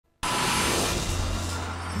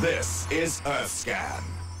This is EarthScan.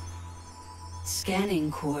 Scanning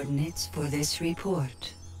coordinates for this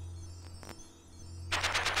report.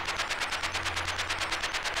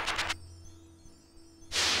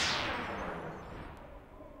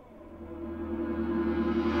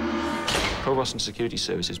 Provost and Security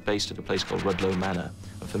Service is based at a place called Rudloe Manor.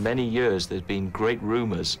 And for many years, there's been great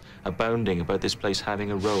rumors abounding about this place having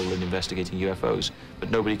a role in investigating UFOs, but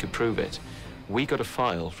nobody could prove it. We got a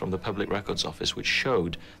file from the Public Records Office which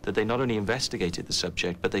showed that they not only investigated the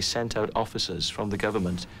subject, but they sent out officers from the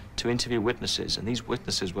government to interview witnesses, and these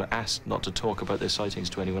witnesses were asked not to talk about their sightings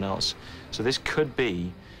to anyone else. So this could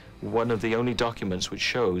be one of the only documents which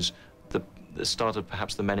shows the start of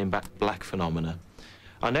perhaps the Men in Black phenomena.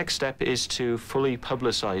 Our next step is to fully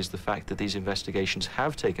publicize the fact that these investigations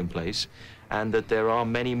have taken place and that there are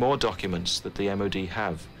many more documents that the MOD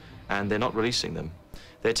have, and they're not releasing them.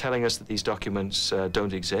 They're telling us that these documents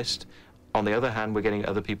don't exist. On the other hand, we're getting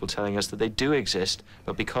other people telling us that they do exist,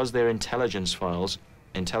 but because they're intelligence files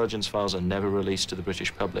are never released to the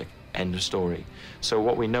British public. End of story. So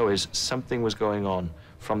what we know is something was going on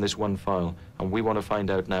from this one file, and we want to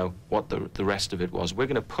find out now what the rest of it was. We're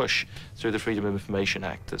going to push through the Freedom of Information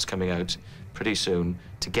Act that's coming out pretty soon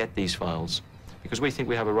to get these files, because we think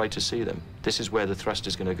we have a right to see them. This is where the thrust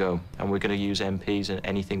is going to go, and we're going to use MPs and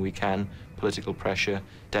anything we can, political pressure,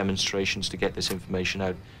 demonstrations to get this information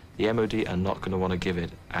out. The MOD are not going to want to give it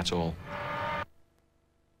at all.